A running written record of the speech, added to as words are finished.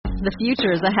The future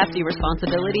is a hefty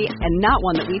responsibility and not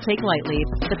one that we take lightly.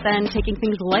 But then, taking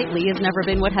things lightly has never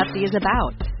been what Hefty is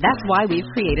about. That's why we've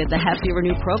created the Hefty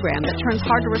Renew program that turns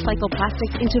hard-to-recycle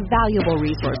plastics into valuable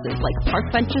resources like park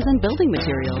benches and building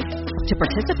materials. To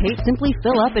participate, simply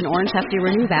fill up an orange Hefty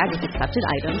Renew bag with accepted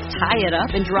items, tie it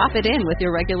up, and drop it in with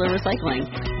your regular recycling.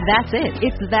 That's it.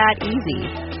 It's that easy.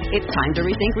 It's time to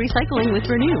rethink recycling with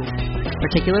Renew.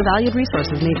 Particular valued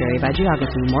resources may vary by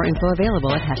geography. More info available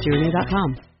at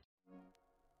heftyrenew.com.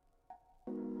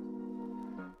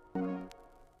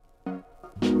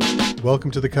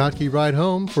 Welcome to the Kottke Ride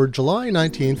Home for July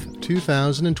 19th,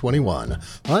 2021.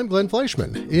 I'm Glenn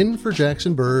Fleischman, in for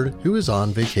Jackson Bird, who is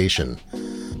on vacation.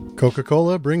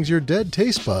 Coca-Cola brings your dead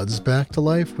taste buds back to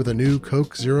life with a new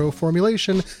Coke Zero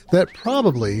formulation that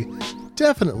probably,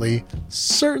 definitely,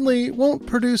 certainly won't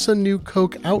produce a new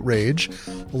Coke outrage.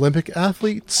 Olympic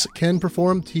athletes can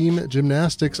perform team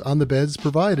gymnastics on the beds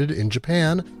provided in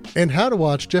Japan, and how to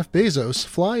watch Jeff Bezos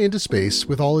fly into space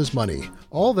with all his money.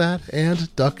 All that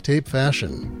and duct tape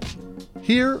fashion.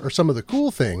 Here are some of the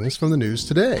cool things from the news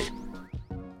today.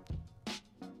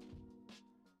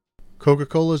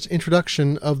 Coca-Cola's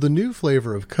introduction of the new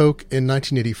flavor of Coke in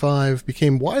 1985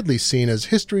 became widely seen as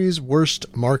history's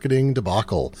worst marketing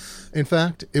debacle. In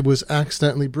fact, it was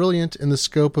accidentally brilliant in the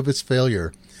scope of its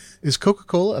failure. Is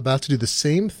Coca-Cola about to do the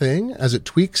same thing as it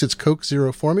tweaks its Coke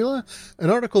Zero formula? An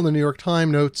article in the New York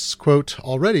Times notes, quote,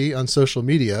 already on social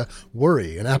media,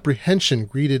 worry and apprehension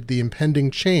greeted the impending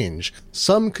change.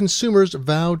 Some consumers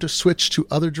vowed to switch to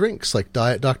other drinks like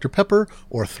Diet Dr. Pepper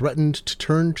or threatened to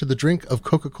turn to the drink of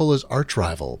Coca-Cola's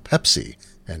archrival, Pepsi,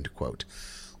 end quote.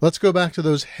 Let's go back to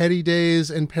those heady days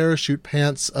and parachute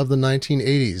pants of the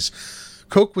 1980s.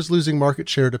 Coke was losing market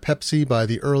share to Pepsi by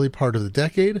the early part of the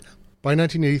decade. By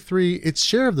 1983, its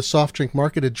share of the soft drink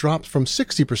market had dropped from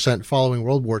 60% following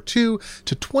World War II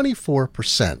to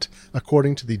 24%,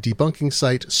 according to the debunking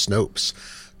site Snopes.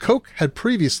 Coke had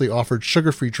previously offered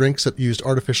sugar-free drinks that used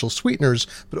artificial sweeteners,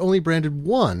 but only branded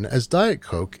one as Diet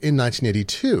Coke in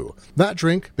 1982. That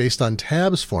drink, based on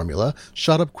Tab's formula,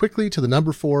 shot up quickly to the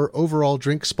number 4 overall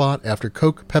drink spot after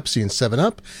Coke, Pepsi, and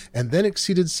 7-Up, and then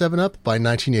exceeded 7-Up by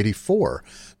 1984.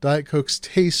 Diet Coke's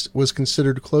taste was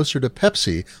considered closer to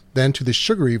Pepsi than to the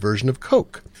sugary version of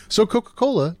Coke. So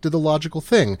Coca-Cola did the logical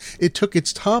thing. It took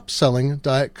its top-selling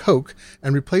Diet Coke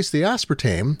and replaced the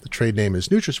aspartame, the trade name is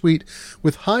NutraSweet,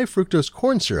 with high-fructose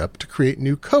corn syrup to create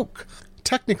new Coke.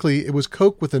 Technically, it was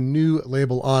Coke with a new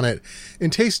label on it. In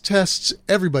taste tests,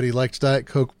 everybody liked Diet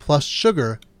Coke plus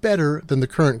sugar better than the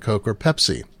current Coke or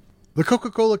Pepsi. The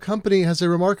Coca-Cola Company has a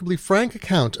remarkably frank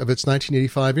account of its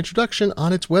 1985 introduction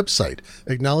on its website,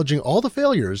 acknowledging all the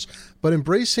failures, but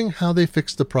embracing how they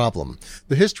fixed the problem.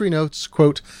 The history notes,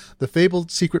 quote, the fabled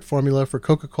secret formula for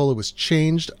Coca-Cola was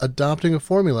changed, adopting a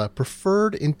formula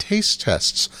preferred in taste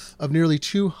tests of nearly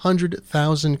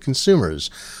 200,000 consumers.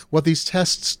 What these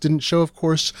tests didn't show, of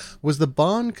course, was the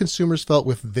bond consumers felt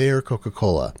with their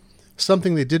Coca-Cola.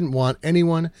 Something they didn't want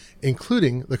anyone,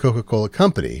 including the Coca-Cola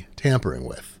Company, tampering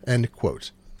with, end quote.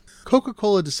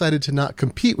 Coca-Cola decided to not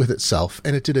compete with itself,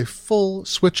 and it did a full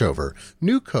switchover.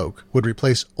 New Coke would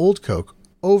replace old Coke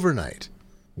overnight.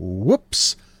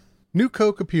 Whoops! New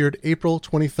Coke appeared April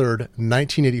 23rd,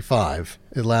 1985.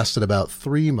 It lasted about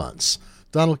 3 months.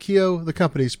 Donald Keogh, the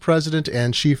company's president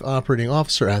and chief operating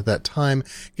officer at that time,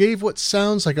 gave what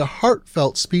sounds like a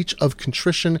heartfelt speech of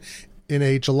contrition in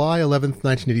a July 11,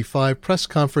 1985 press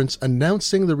conference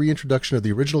announcing the reintroduction of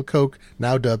the original Coke,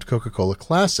 now dubbed Coca-Cola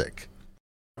Classic.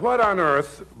 What on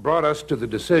earth brought us to the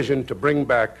decision to bring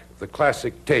back the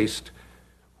classic taste,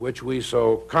 which we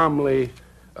so calmly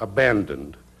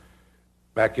abandoned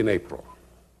back in April?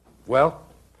 Well,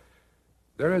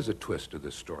 there is a twist to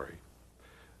this story,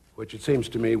 which it seems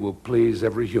to me will please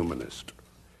every humanist,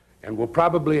 and will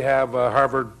probably have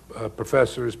Harvard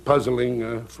professors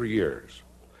puzzling for years.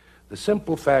 The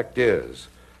simple fact is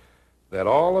that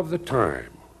all of the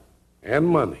time and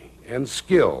money and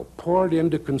skill poured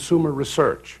into consumer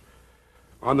research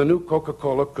on the new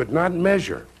Coca-Cola could not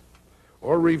measure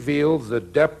or reveal the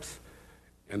depth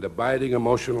and abiding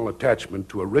emotional attachment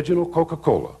to original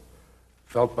Coca-Cola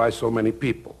felt by so many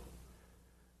people.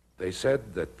 They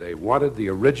said that they wanted the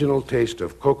original taste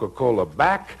of Coca-Cola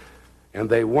back, and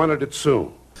they wanted it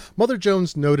soon. Mother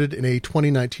Jones noted in a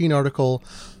 2019 article,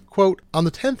 quote, on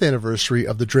the 10th anniversary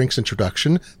of the drink's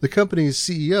introduction, the company's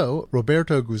CEO,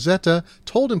 Roberto Guzetta,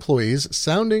 told employees,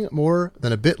 sounding more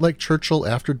than a bit like Churchill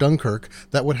after Dunkirk,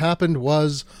 that what happened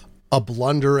was a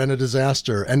blunder and a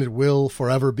disaster, and it will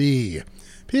forever be.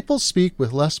 People speak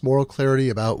with less moral clarity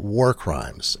about war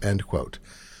crimes, end quote.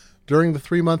 During the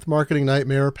 3-month marketing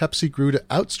nightmare, Pepsi grew to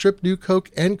outstrip New Coke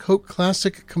and Coke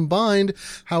Classic combined.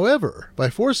 However, by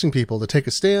forcing people to take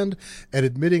a stand and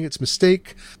admitting its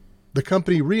mistake, the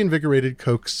company reinvigorated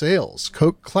Coke's sales.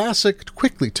 Coke Classic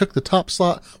quickly took the top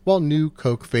slot, while New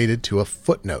Coke faded to a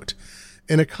footnote.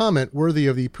 In a comment worthy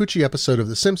of the Poochie episode of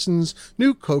The Simpsons,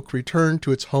 New Coke returned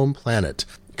to its home planet.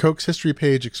 Coke's history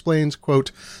page explains,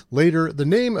 quote, "Later, the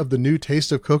name of the new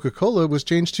taste of Coca-Cola was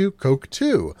changed to Coke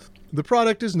 2. The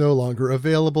product is no longer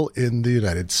available in the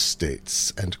United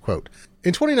States," end quote.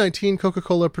 In 2019,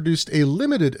 Coca-Cola produced a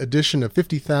limited edition of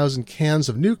 50,000 cans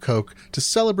of New Coke to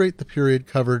celebrate the period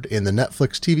covered in the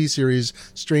Netflix TV series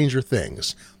Stranger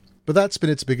Things. But that's been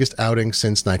its biggest outing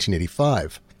since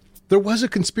 1985. There was a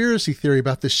conspiracy theory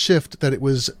about this shift that it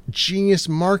was genius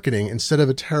marketing instead of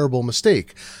a terrible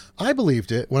mistake. I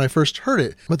believed it when I first heard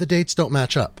it, but the dates don't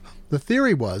match up. The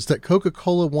theory was that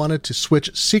Coca-Cola wanted to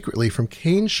switch secretly from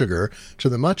cane sugar to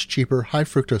the much cheaper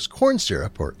high-fructose corn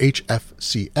syrup, or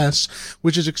HFCS,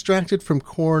 which is extracted from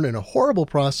corn in a horrible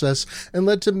process and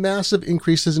led to massive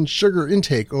increases in sugar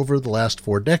intake over the last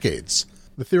 4 decades.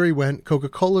 The theory went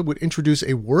Coca-Cola would introduce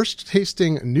a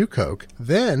worst-tasting New Coke,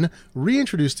 then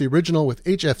reintroduce the original with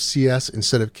HFCS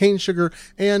instead of cane sugar,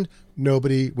 and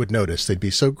nobody would notice. They'd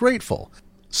be so grateful.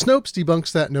 Snopes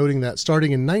debunks that, noting that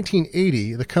starting in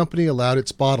 1980, the company allowed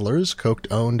its bottlers,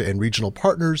 Coke-owned and regional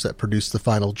partners that produced the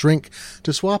final drink,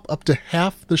 to swap up to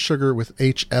half the sugar with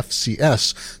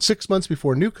HFCS. 6 months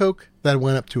before New Coke, that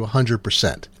went up to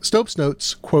 100%. Snopes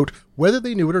notes, quote, "Whether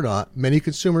they knew it or not, many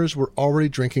consumers were already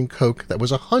drinking Coke that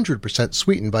was 100%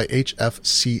 sweetened by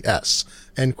HFCS,"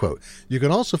 end quote. You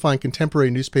can also find contemporary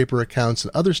newspaper accounts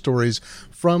and other stories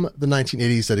from the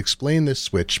 1980s that explain this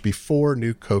switch before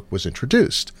New Coke was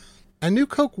introduced. And New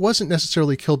Coke wasn't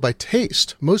necessarily killed by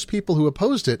taste. Most people who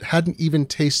opposed it hadn't even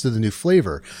tasted the new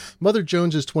flavor. Mother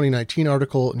Jones's 2019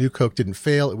 article, "New Coke Didn't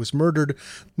Fail, It Was Murdered,"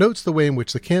 notes the way in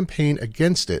which the campaign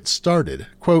against it started.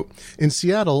 Quote, "In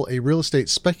Seattle, a real estate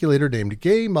speculator named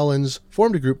Gay Mullins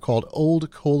formed a group called Old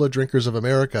Cola Drinkers of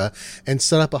America and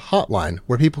set up a hotline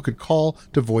where people could call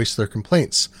to voice their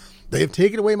complaints. 'They have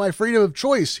taken away my freedom of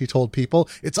choice,' he told people.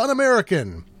 'It's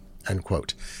un-American,' end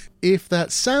quote." If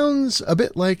that sounds a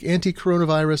bit like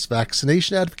anti-coronavirus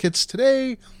vaccination advocates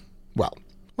today, well,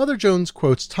 Mother Jones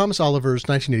quotes Thomas Oliver's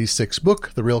 1986 book,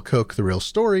 The Real Coke, The Real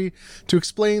Story, to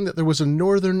explain that there was a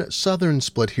northern-southern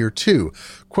split here too.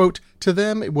 Quote, "To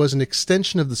them, it was an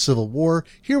extension of the Civil War.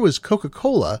 Here was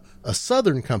Coca-Cola, a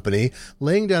southern company,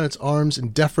 laying down its arms in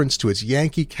deference to its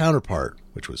Yankee counterpart,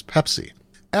 which was Pepsi."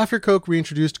 After Coke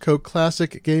reintroduced Coke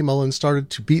Classic, Gay Mullins started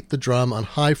to beat the drum on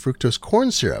high-fructose corn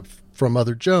syrup. From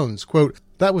Mother Jones, quote,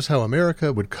 "That was how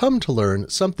America would come to learn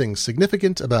something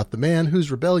significant about the man whose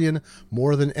rebellion,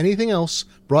 more than anything else,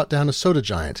 brought down a soda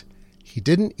giant. He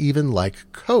didn't even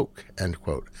like Coke," end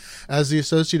quote. As the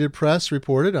Associated Press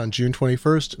reported on June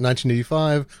 21st,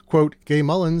 1985, quote, "Gay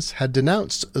Mullins had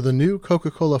denounced the new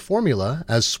Coca-Cola formula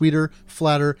as sweeter,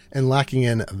 flatter, and lacking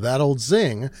in that old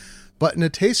zing, but in a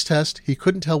taste test, he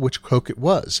couldn't tell which Coke it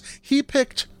was. He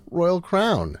picked Royal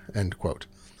Crown," end quote.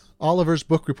 Oliver's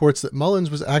book reports that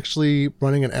Mullins was actually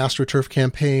running an AstroTurf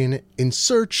campaign in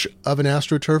search of an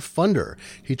AstroTurf funder.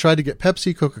 He tried to get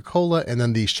Pepsi, Coca-Cola, and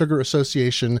then the Sugar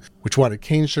Association, which wanted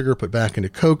cane sugar put back into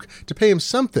Coke, to pay him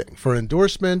something for an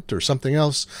endorsement or something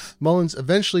else. Mullins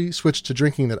eventually switched to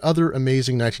drinking that other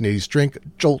amazing 1980s drink,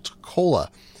 Jolt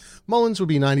Cola. Mullins would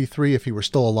be 93 if he were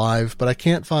still alive, but I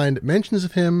can't find mentions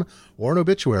of him or an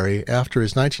obituary after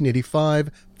his 1985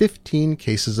 15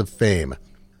 Cases of Fame.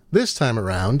 This time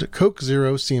around, Coke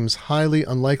Zero seems highly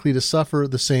unlikely to suffer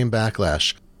the same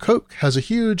backlash. Coke has a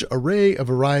huge array of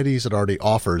varieties it already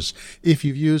offers. If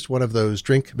you've used one of those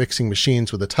drink mixing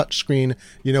machines with a touch screen,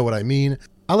 you know what I mean.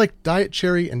 I like Diet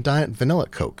Cherry and Diet Vanilla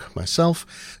Coke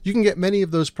myself. You can get many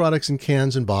of those products in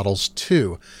cans and bottles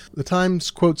too. The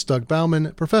Times quotes Doug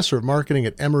Bauman, professor of marketing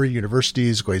at Emory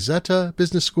University's Goizueta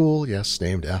Business School, yes,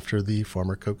 named after the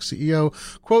former Coke CEO,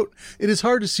 quote, "It is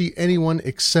hard to see anyone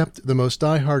except the most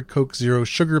diehard Coke Zero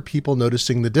sugar people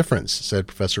noticing the difference," said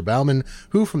Professor Bauman,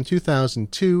 who from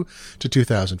 2002 to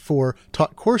 2004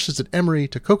 taught courses at Emory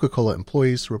to Coca-Cola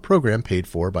employees through a program paid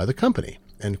for by the company.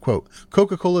 End quote.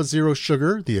 Coca-Cola Zero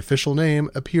Sugar, the official name,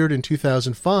 appeared in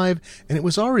 2005, and it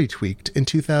was already tweaked in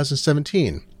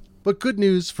 2017. But good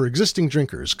news for existing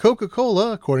drinkers.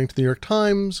 Coca-Cola, according to the New York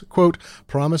Times, quote,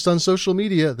 "promised on social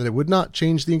media that it would not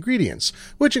change the ingredients,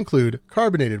 which include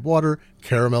carbonated water,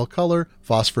 caramel color,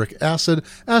 phosphoric acid,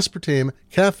 aspartame,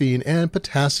 caffeine, and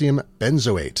potassium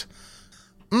benzoate."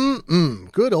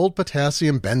 Good old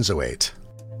potassium benzoate.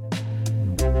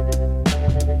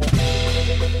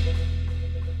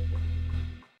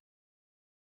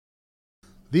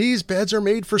 These beds are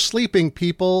made for sleeping,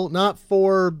 people, not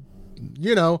for,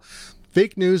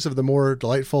 fake news of the more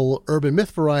delightful urban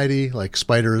myth variety, like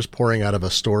spiders pouring out of a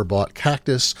store-bought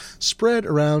cactus, spread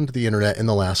around the internet in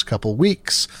the last couple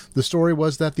weeks. The story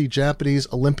was that the Japanese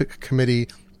Olympic Committee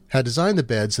had designed the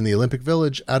beds in the Olympic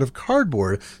Village out of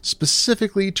cardboard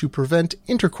specifically to prevent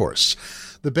intercourse.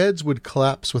 The beds would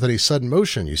collapse with any sudden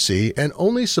motion, you see, and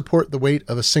only support the weight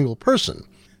of a single person.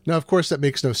 Now, of course, that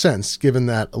makes no sense, given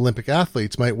that Olympic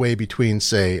athletes might weigh between,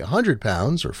 say, 100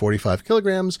 pounds, or 45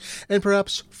 kilograms, and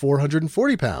perhaps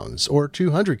 440 pounds, or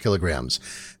 200 kilograms,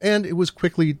 and it was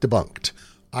quickly debunked.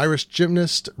 Irish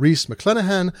gymnast Rhys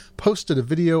McClenaghan posted a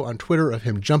video on Twitter of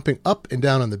him jumping up and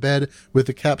down on the bed with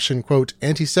the caption, quote,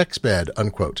 "anti-sex bed,"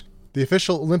 unquote. The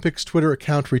official Olympics Twitter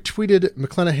account retweeted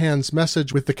McClenaghan's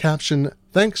message with the caption,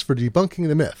 "Thanks for debunking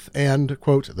the myth," and,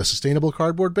 quote, "the sustainable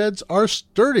cardboard beds are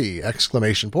sturdy!"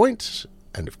 Exclamation point.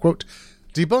 End of quote.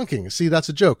 Debunking. See, that's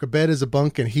a joke. A bed is a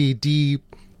bunk and he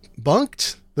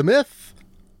debunked the myth.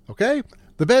 Okay?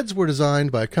 The beds were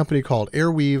designed by a company called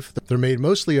Airweave. They're made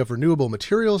mostly of renewable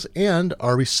materials and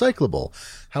are recyclable.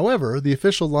 However, the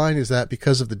official line is that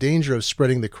because of the danger of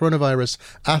spreading the coronavirus,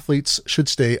 athletes should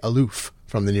stay aloof.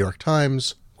 From the New York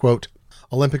Times, quote,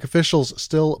 "Olympic officials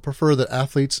still prefer that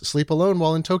athletes sleep alone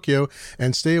while in Tokyo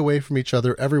and stay away from each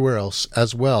other everywhere else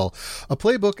as well. A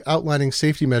playbook outlining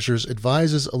safety measures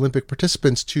advises Olympic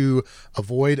participants to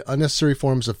avoid unnecessary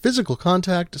forms of physical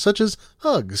contact, such as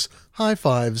hugs, high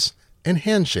fives, and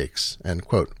handshakes," end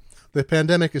quote. The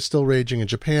pandemic is still raging in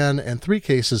Japan, and 3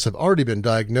 cases have already been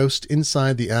diagnosed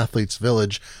inside the athletes'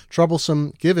 village,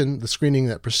 troublesome given the screening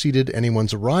that preceded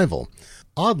anyone's arrival.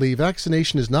 Oddly,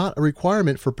 vaccination is not a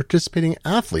requirement for participating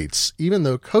athletes, even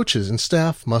though coaches and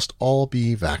staff must all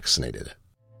be vaccinated.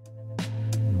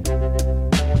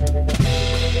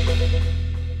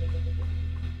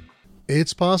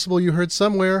 It's possible you heard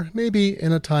somewhere, maybe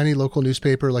in a tiny local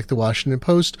newspaper like the Washington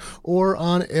Post, or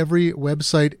on every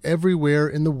website everywhere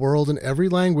in the world in every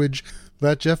language,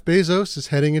 that Jeff Bezos is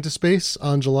heading into space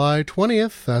on July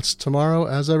 20th, that's tomorrow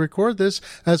as I record this,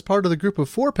 as part of the group of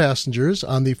 4 passengers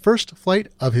on the first flight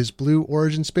of his Blue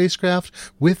Origin spacecraft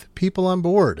with people on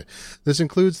board. This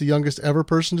includes the youngest ever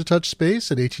person to touch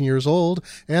space at 18 years old,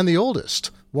 and the oldest,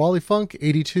 Wally Funk,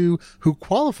 82, who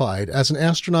qualified as an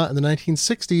astronaut in the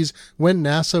 1960s when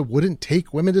NASA wouldn't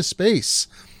take women to space.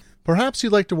 Perhaps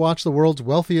you'd like to watch the world's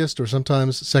wealthiest, or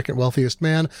sometimes second wealthiest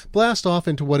man, blast off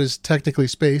into what is technically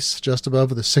space, just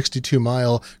above the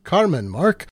 62-mile Kármán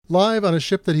mark, live on a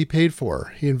ship that he paid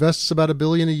for. He invests about $1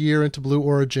 billion a year into Blue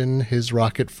Origin, his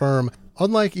rocket firm.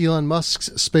 Unlike Elon Musk's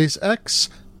SpaceX,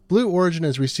 Blue Origin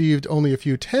has received only a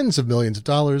few tens of millions of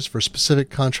dollars for specific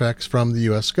contracts from the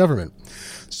U.S. government.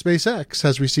 SpaceX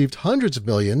has received hundreds of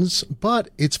millions, but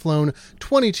it's flown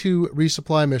 22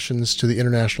 resupply missions to the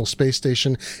International Space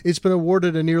Station. It's been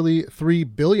awarded a nearly $3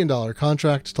 billion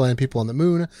contract to land people on the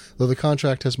moon, though the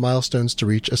contract has milestones to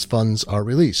reach as funds are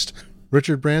released.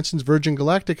 Richard Branson's Virgin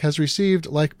Galactic has received,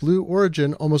 like Blue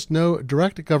Origin, almost no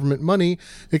direct government money,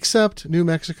 except New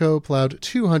Mexico plowed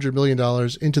 $200 million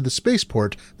into the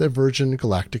spaceport that Virgin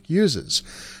Galactic uses.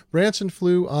 Branson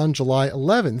flew on July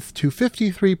 11th to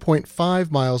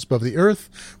 53.5 miles above the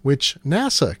Earth, which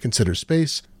NASA considers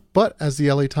space, but as the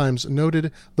LA Times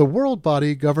noted, the world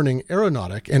body governing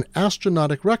aeronautic and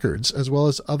astronautic records, as well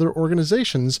as other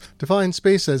organizations, define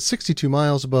space as 62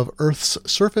 miles above Earth's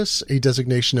surface, a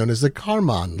designation known as the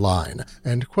Kármán line.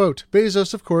 End quote.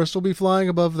 Bezos, of course, will be flying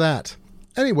above that.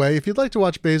 Anyway, if you'd like to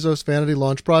watch Bezos' Vanity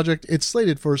Launch Project, it's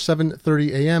slated for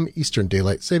 7:30 a.m. Eastern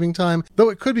Daylight Saving Time, though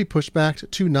it could be pushed back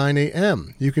to 9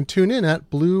 a.m. You can tune in at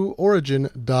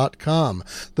blueorigin.com.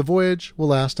 The voyage will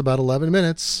last about 11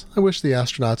 minutes. I wish the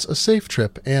astronauts a safe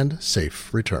trip and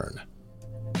safe return.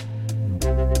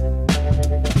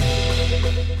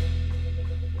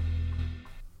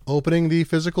 Opening the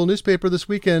physical newspaper this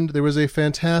weekend, there was a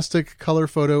fantastic color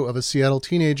photo of a Seattle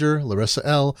teenager, Larissa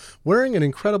L., wearing an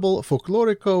incredible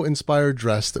folklorico-inspired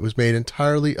dress that was made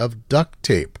entirely of duct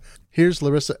tape. Here's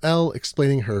Larissa L.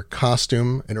 explaining her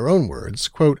costume in her own words,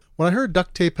 quote, "When I heard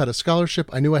duct tape had a scholarship,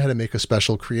 I knew I had to make a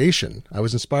special creation. I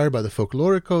was inspired by the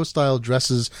folklorico-style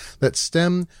dresses that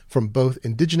stem from both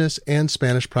indigenous and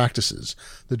Spanish practices.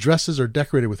 The dresses are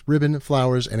decorated with ribbon,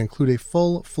 flowers, and include a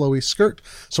full, flowy skirt,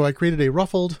 so I created a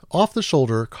ruffled,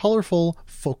 off-the-shoulder, colorful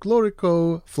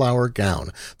folklorico flower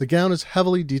gown. The gown is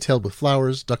heavily detailed with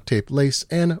flowers, duct tape, lace,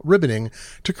 and ribboning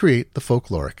to create the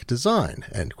folkloric design,"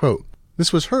 end quote.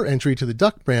 This was her entry to the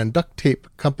Duck Brand Duct Tape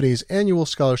Company's annual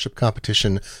scholarship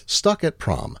competition, Stuck at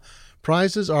Prom.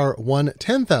 Prizes are one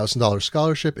 $10,000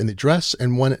 scholarship in the dress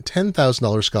and one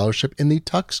 $10,000 scholarship in the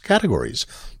tux categories.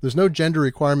 There's no gender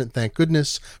requirement, thank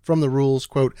goodness. From the rules,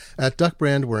 quote, "At Duck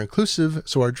Brand, we're inclusive,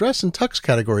 so our dress and tux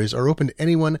categories are open to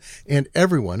anyone and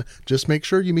everyone. Just make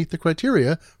sure you meet the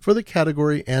criteria for the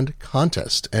category and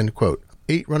contest," end quote.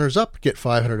 8 runners-up get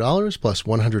 $500 plus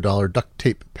 $100 duct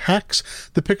tape packs.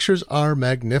 The pictures are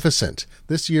magnificent.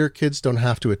 This year, kids don't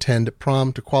have to attend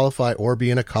prom to qualify or be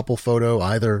in a couple photo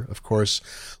either, of course.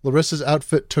 Larissa's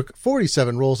outfit took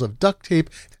 47 rolls of duct tape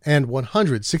and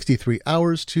 163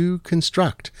 hours to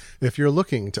construct. If you're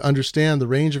looking to understand the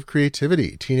range of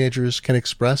creativity teenagers can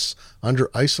express under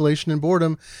isolation and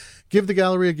boredom, give the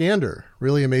gallery a gander.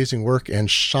 Really amazing work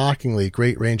and shockingly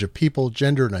great range of people,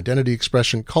 gender and identity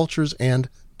expression, cultures, and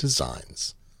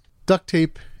designs. Duct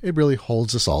tape, it really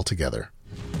holds us all together.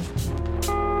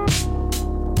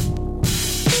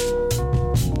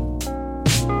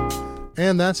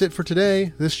 And that's it for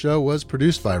today. This show was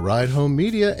produced by Ride Home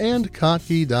Media and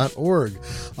Kottke.org.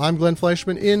 I'm Glenn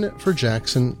Fleischman in for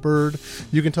Jackson Bird.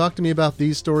 You can talk to me about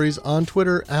these stories on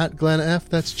Twitter at GlennF.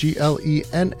 That's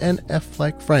GLENNF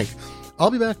like Frank. I'll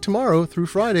be back tomorrow through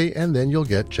Friday, and then you'll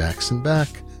get Jackson back.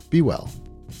 Be well.